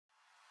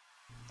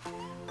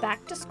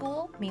to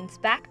school means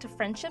back to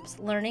friendships,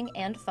 learning,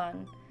 and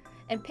fun.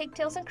 And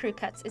Pigtails and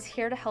Crewcuts is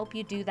here to help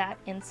you do that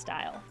in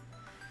style.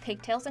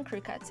 Pigtails and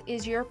Crewcuts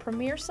is your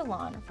premier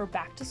salon for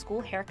back to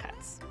school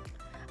haircuts.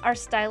 Our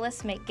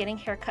stylists make getting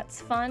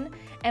haircuts fun,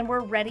 and we're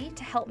ready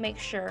to help make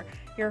sure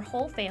your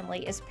whole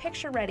family is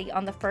picture ready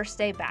on the first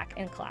day back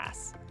in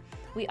class.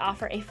 We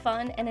offer a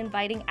fun and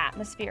inviting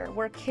atmosphere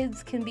where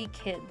kids can be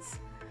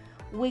kids.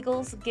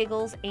 Wiggles,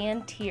 giggles,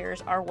 and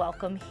tears are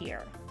welcome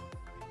here.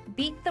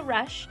 Beat the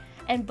rush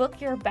and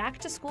book your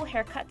back-to-school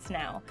haircuts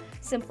now.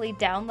 Simply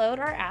download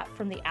our app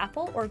from the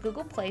Apple or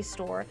Google Play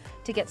Store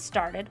to get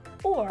started,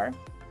 or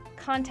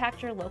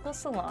contact your local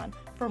salon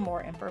for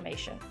more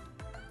information.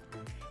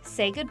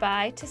 Say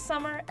goodbye to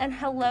summer and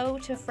hello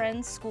to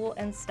friends, school,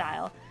 and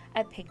style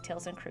at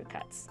Pigtails and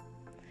Crewcuts.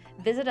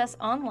 Visit us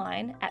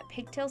online at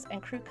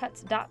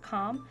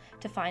pigtailsandcrewcuts.com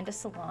to find a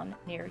salon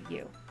near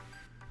you.